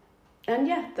 And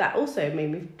yeah, that also made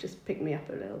me just pick me up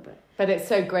a little bit. But it's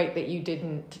so great that you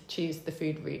didn't choose the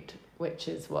food route, which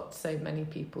is what so many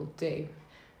people do.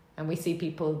 And we see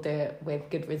people do it with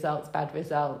good results, bad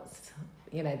results.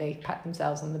 They pat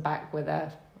themselves on the back with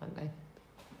a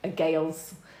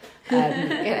Gale's,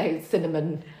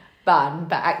 cinnamon bun.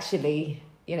 But actually,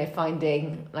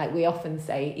 finding, like we often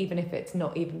say, even if it's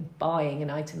not even buying an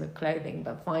item of clothing,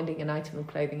 but finding an item of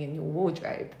clothing in your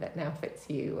wardrobe that now fits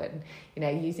you, and,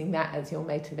 using that as your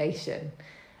motivation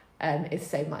is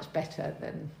so much better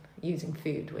than using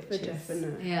food, which is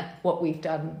what we've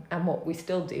done and what we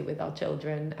still do with our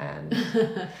children. And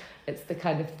it's the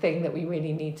kind of thing that we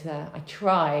really need to, I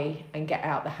try and get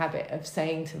out the habit of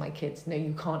saying to my kids, no,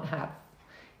 you can't have,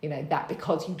 that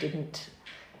because you didn't,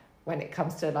 when it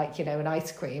comes to an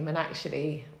ice cream. And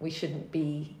actually we shouldn't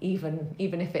be, even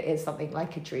if it is something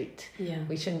like a treat,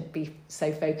 we shouldn't be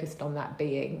so focused on that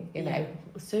being,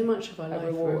 so much of our life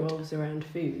reward. revolves around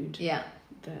food.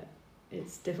 That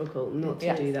it's difficult not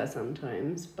to do that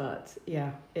sometimes, but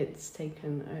it's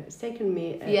taken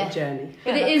me a journey.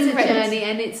 But it is a journey,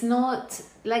 and it's not,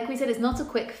 like we said, it's not a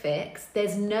quick fix.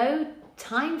 There's no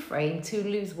time frame to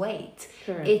lose weight.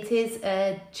 Correct. It is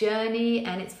a journey,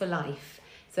 and it's for life.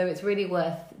 So it's really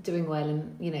worth doing well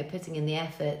and putting in the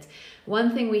effort.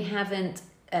 One thing we haven't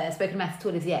spoken about at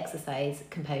all is the exercise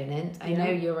component. I know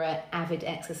you're an avid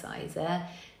exerciser.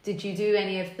 Did you do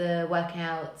any of the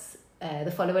workouts?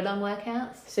 The follow-along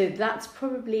workouts? So that's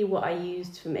probably what I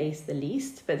used from ACE the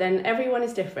least, but then everyone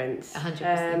is different.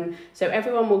 100%. So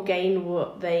everyone will gain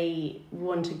what they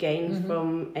want to gain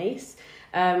from ACE.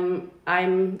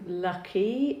 I'm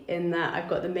lucky in that I've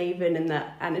got the Maven and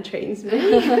that Anna trains me.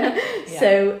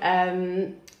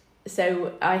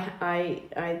 So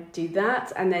I do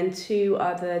that, and then 2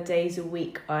 other days a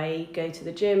week I go to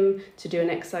the gym to do an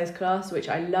exercise class, which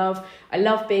I love. I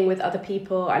love being with other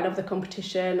people. I love the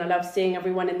competition. I love seeing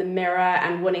everyone in the mirror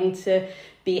and wanting to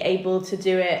be able to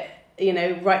do it,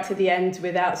 right to the end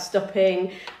without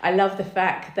stopping. I love the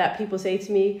fact that people say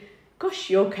to me, gosh,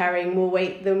 you're carrying more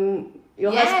weight than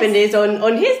your husband is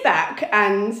on his back,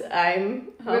 and I'm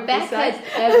Rebecca,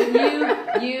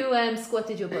 you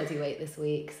squatted your body weight this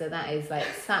week, so that is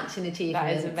such an achievement.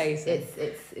 That is amazing.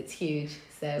 It's huge.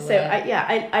 So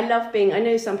I love being. I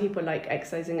know some people like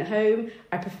exercising at home.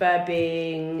 I prefer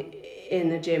being in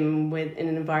the gym in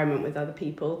an environment with other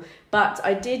people. But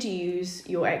I did use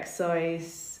your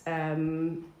exercise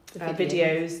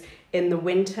videos in the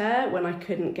winter when I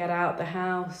couldn't get out the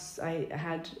house. I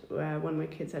had one of my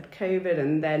kids had COVID,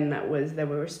 and then there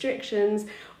were restrictions,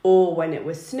 or when it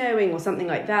was snowing or something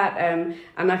like that.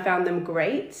 And I found them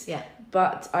great. Yeah.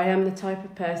 But I am the type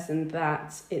of person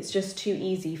that it's just too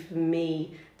easy for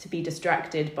me to be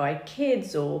distracted by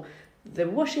kids or the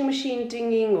washing machine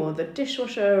dinging or the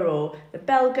dishwasher or the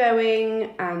bell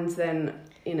going, and then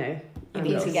you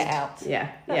need to get out.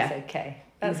 That's okay.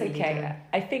 That's okay.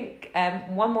 I think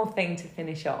one more thing to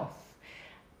finish off,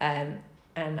 and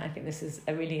I think this is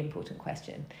a really important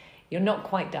question. You're not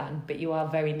quite done, but you are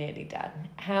very nearly done.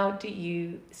 How do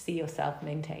you see yourself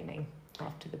maintaining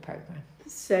after the program?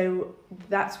 So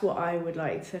that's what I would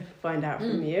like to find out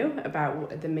from you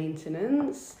about the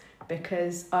maintenance,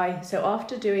 because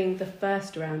after doing the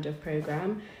first round of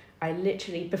program, I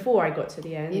literally, before I got to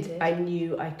the end, I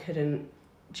knew I couldn't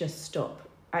just stop.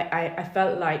 I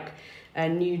felt like a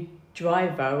new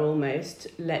driver almost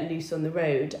let loose on the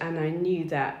road, and I knew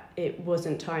that it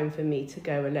wasn't time for me to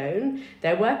go alone.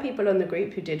 There were people on the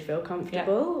group who did feel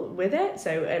comfortable with it,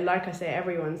 so like I say,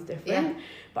 everyone's different,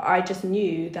 but I just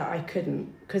knew that I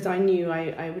couldn't, because I knew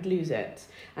I would lose it,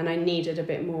 and I needed a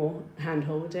bit more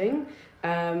hand-holding.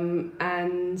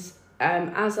 As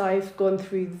I've gone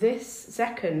through this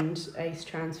second ACE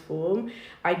Transform,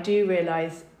 I do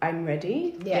realise I'm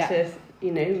ready to,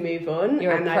 move on.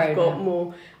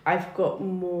 I've got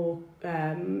more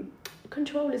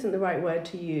control isn't the right word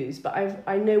to use, but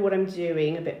I know what I'm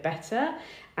doing a bit better,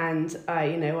 and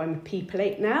I'm a P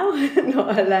plate now,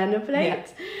 not a learner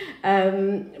plate.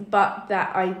 But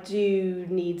that I do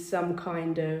need some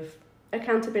kind of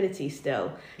accountability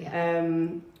still.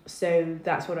 So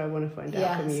that's what I want to find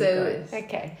out from you guys.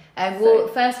 Okay. Well,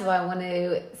 first of all, I want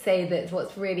to say that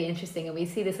what's really interesting, and we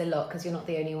see this a lot because you're not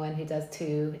the only one who does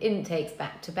 2 intakes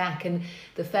back to back. And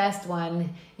the first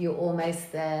one, you're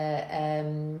almost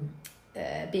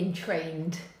being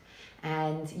trained,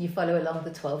 and you follow along the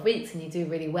 12 weeks and you do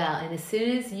really well. And as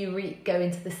soon as you go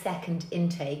into the second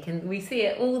intake, and we see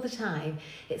it all the time,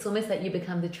 it's almost like you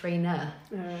become the trainer.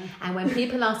 And when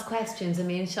people ask questions and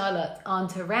me and Charlotte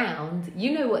aren't around,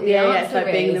 you know what the answer is. It's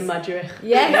like being the mudger.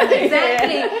 Yes,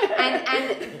 exactly. And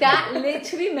that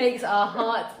literally makes our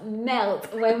hearts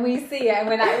melt when we see it. And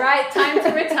we're like, right, time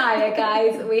to retire,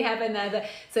 guys. We have another.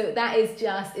 So that is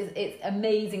just, it's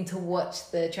amazing to watch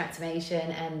the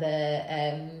transformation and the,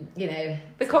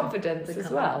 the confidence as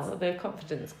well. The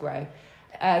confidence grow.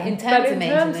 In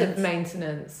terms of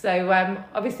maintenance. So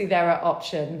obviously there are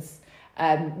options.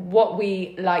 What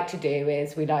we like to do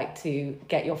is we like to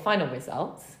get your final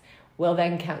results. We'll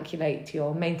then calculate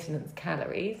your maintenance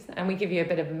calories, and we give you a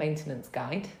bit of a maintenance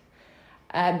guide.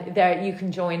 There you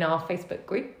can join our Facebook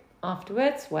group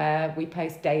afterwards, where we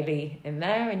post daily in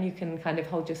there, and you can kind of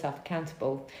hold yourself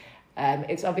accountable.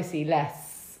 It's obviously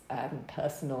less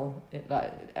personal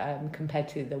compared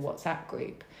to the WhatsApp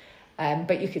group,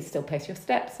 but you could still post your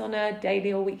steps on a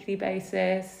daily or weekly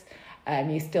basis.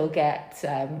 You still get,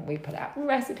 we put out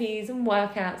recipes and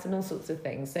workouts and all sorts of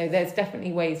things. So there's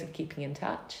definitely ways of keeping in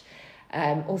touch.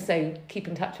 Also keep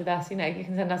in touch with us. You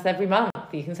can send us every month.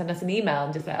 You can send us an email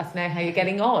and just let us know how you're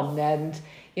getting on, and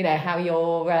how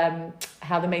your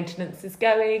how the maintenance is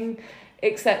going,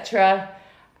 etc.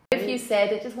 If you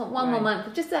said I just want one more month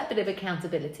of just that bit of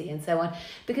accountability and so on,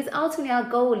 because ultimately our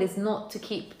goal is not to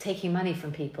keep taking money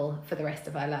from people for the rest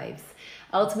of our lives.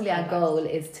 Ultimately our goal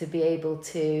is to be able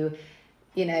to,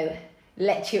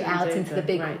 let you out into the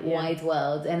big wide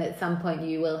world, and at some point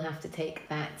you will have to take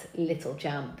that little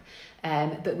jump.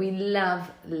 But we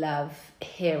love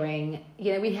hearing,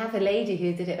 we have a lady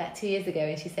who did it about 2 years ago,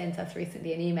 and she sent us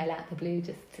recently an email out the blue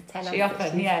just to tell us. She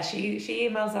often, she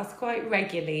emails us quite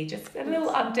regularly, just a little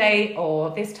update,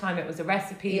 or this time it was a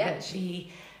recipe that she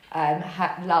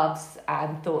loves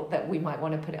and thought that we might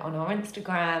want to put it on our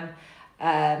Instagram.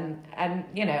 And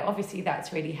obviously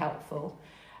that's really helpful.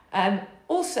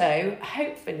 Also,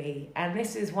 hopefully, and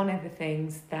this is one of the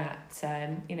things that,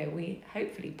 we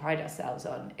hopefully pride ourselves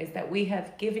on, is that we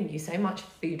have given you so much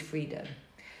food freedom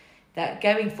that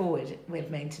going forward with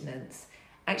maintenance,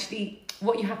 actually,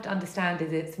 what you have to understand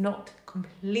is it's not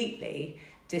completely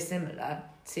dissimilar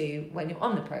to when you're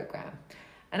on the programme.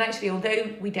 And actually,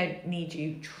 although we don't need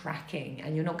you tracking,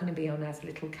 and you're not going to be on as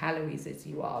little calories as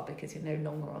you are because you're no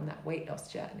longer on that weight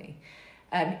loss journey,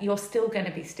 you're still going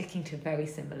to be sticking to very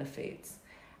similar foods.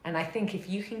 And I think if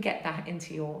you can get that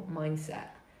into your mindset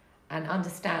and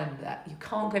understand that you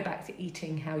can't go back to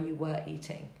eating how you were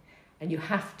eating, and you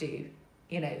have to,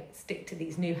 stick to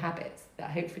these new habits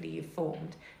that hopefully you've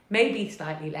formed, maybe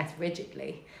slightly less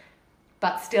rigidly,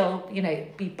 but still,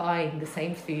 be buying the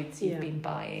same foods you've been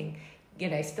buying,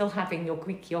 still having your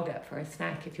Greek yogurt for a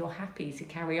snack if you're happy to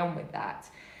carry on with that,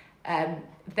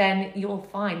 then you'll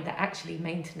find that actually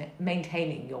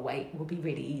maintaining your weight will be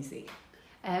really easy.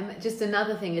 Just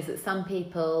another thing is that some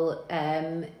people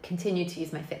continue to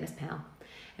use MyFitnessPal,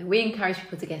 and we encourage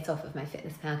people to get off of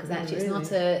MyFitnessPal because actually it's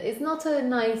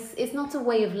not a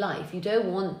way of life. You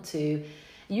don't want to.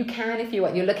 You can if you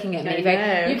want. You're looking at me.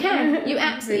 You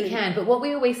absolutely can. But what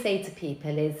we always say to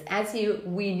people is, as you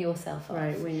wean yourself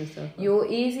off, your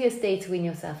easiest day to wean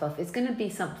yourself off is going to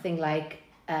be something like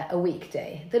a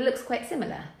weekday that looks quite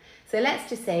similar. So let's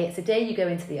just say it's a day you go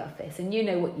into the office, and you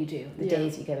know what you do the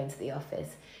days you go into the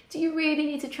office. Do you really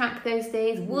need to track those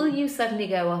days? Will you suddenly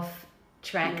go off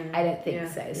track? I don't think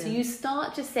so. So you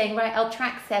start just saying, right, I'll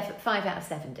track 5 out of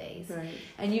 7 days. Right.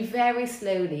 And you very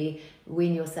slowly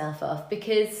wean yourself off,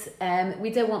 because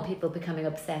we don't want people becoming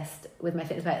obsessed with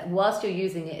MyFitnessPal. Whilst you're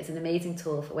using it, it's an amazing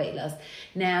tool for weight loss.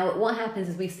 Now, what happens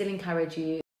is we still encourage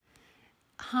you.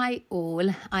 Hi all,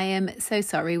 I am so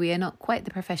sorry we are not quite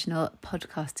the professional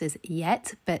podcasters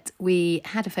yet, but we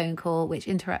had a phone call which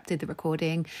interrupted the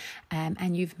recording,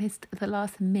 and you've missed the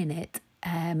last minute,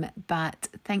 but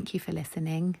thank you for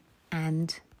listening.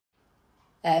 And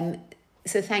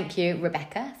so thank you,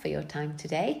 Rebecca, for your time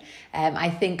today. I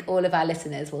think all of our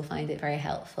listeners will find it very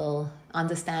helpful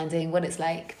understanding what it's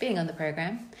like being on the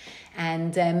programme.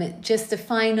 And just a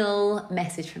final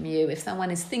message from you: if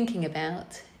someone is thinking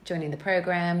about joining the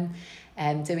programme,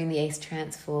 doing the ACE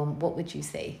Transform, what would you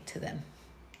say to them?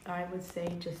 I would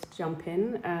say just jump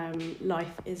in.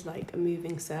 Life is like a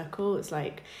moving circle. It's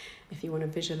like, if you want to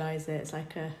visualize it, it's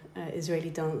like a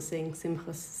Israeli dancing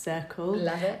simcha circle.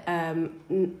 Love it.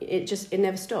 It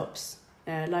never stops.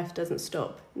 Life doesn't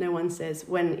stop. No one says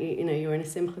when you're in a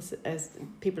simcha, as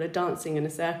people are dancing in a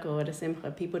circle at a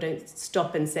simcha, people don't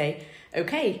stop and say,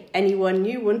 okay, anyone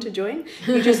new want to join?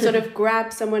 You just sort of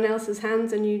grab someone else's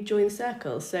hands and you join the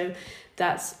circle. So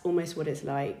that's almost what it's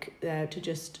like, to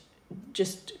just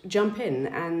jump in.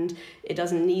 And it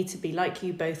doesn't need to be, like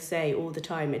you both say all the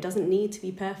time, it doesn't need to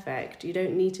be perfect. You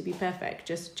don't need to be perfect.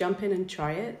 Just jump in and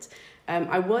try it.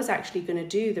 I was actually going to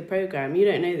do the programme, you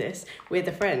don't know this, with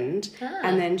a friend.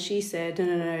 And then she said,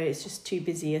 no, it's just too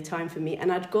busy a time for me.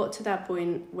 And I'd got to that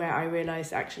point where I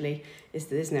realised, actually, this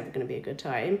is never going to be a good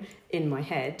time in my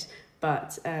head.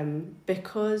 But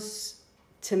because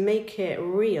to make it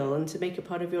real and to make it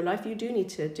part of your life, you do need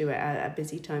to do it at a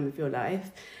busy time of your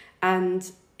life.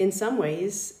 And in some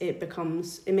ways, it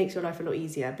makes your life a lot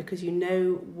easier, because you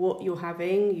know what you're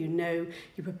having,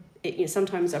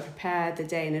 sometimes I prepare the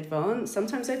day in advance,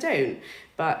 sometimes I don't.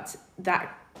 But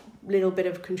that little bit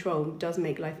of control does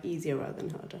make life easier rather than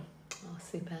harder. Oh,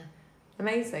 super.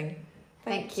 Amazing.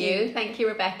 Thank you. Thank you,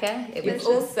 Rebecca. You've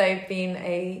also been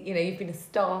you've been a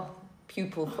star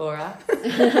pupil for us.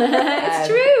 It's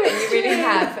true. And you really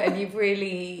have, and you've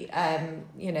really,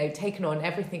 taken on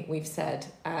everything we've said.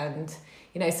 And,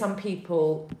 some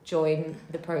people join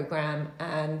the programme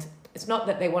and it's not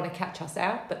that they want to catch us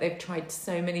out, but they've tried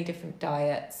so many different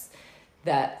diets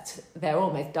that they're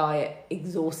almost diet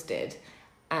exhausted,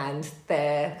 and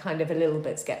they're kind of a little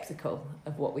bit sceptical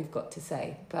of what we've got to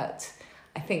say. But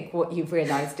I think what you've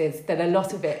realised is that a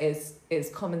lot of it is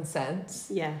common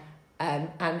sense. Yeah. And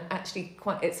actually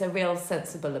it's a real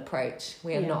sensible approach.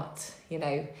 We are not,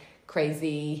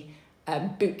 crazy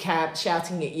boot camp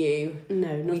shouting at you.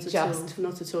 No,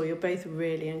 not at all. You're both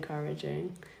really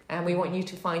encouraging. And we want you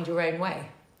to find your own way.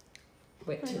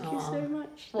 Thank you so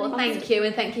much. Well, thank you,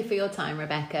 and thank you for your time,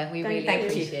 Rebecca. We really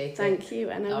appreciate it. Thank you,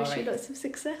 and I wish you lots of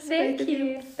success. Thank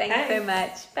you. Thanks so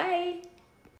much. Bye.